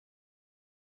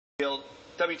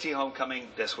WT homecoming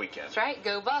this weekend. That's right,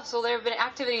 go Buffs. Well, there have been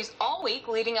activities all week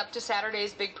leading up to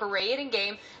Saturday's big parade and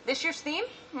game. This year's theme,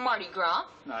 Mardi Gras.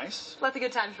 Nice. Let the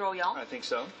good times roll, y'all. I think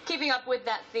so. Keeping up with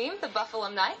that theme, the Buff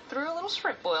Alumni threw a little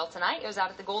shrimp boil tonight. It was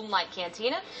out at the Golden Light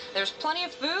Cantina. There's plenty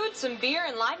of food, some beer,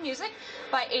 and live music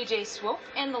by AJ Swope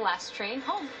and The Last Train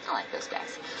Home. I like those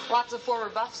guys. Lots of former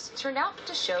Buffs turned out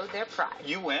to show their pride.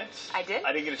 You went? I did.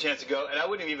 I didn't get a chance to go, and I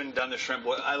wouldn't have even done the shrimp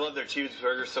boil. I love their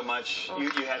cheeseburgers so much. Oh. You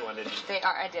had one, didn't you? They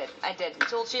are. I did.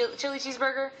 Chili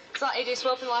cheeseburger. Saw AJ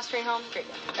Swope and The Last Train Home. Great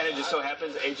guy. And it just so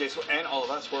happens AJ Swope and all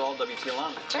of us, we're all WT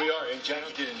alumni. Right. We are, and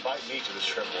Jackie did invite me to the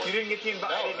shrimp boil. You didn't get the invite?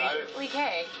 No, I didn't either. Lee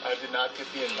K. I did not get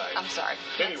the invite. I'm sorry.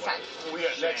 Anyway, Next time. we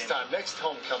got next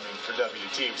homecoming for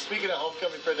WT. Speaking of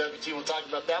homecoming for WT, we'll talk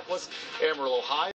about that plus Amarillo High.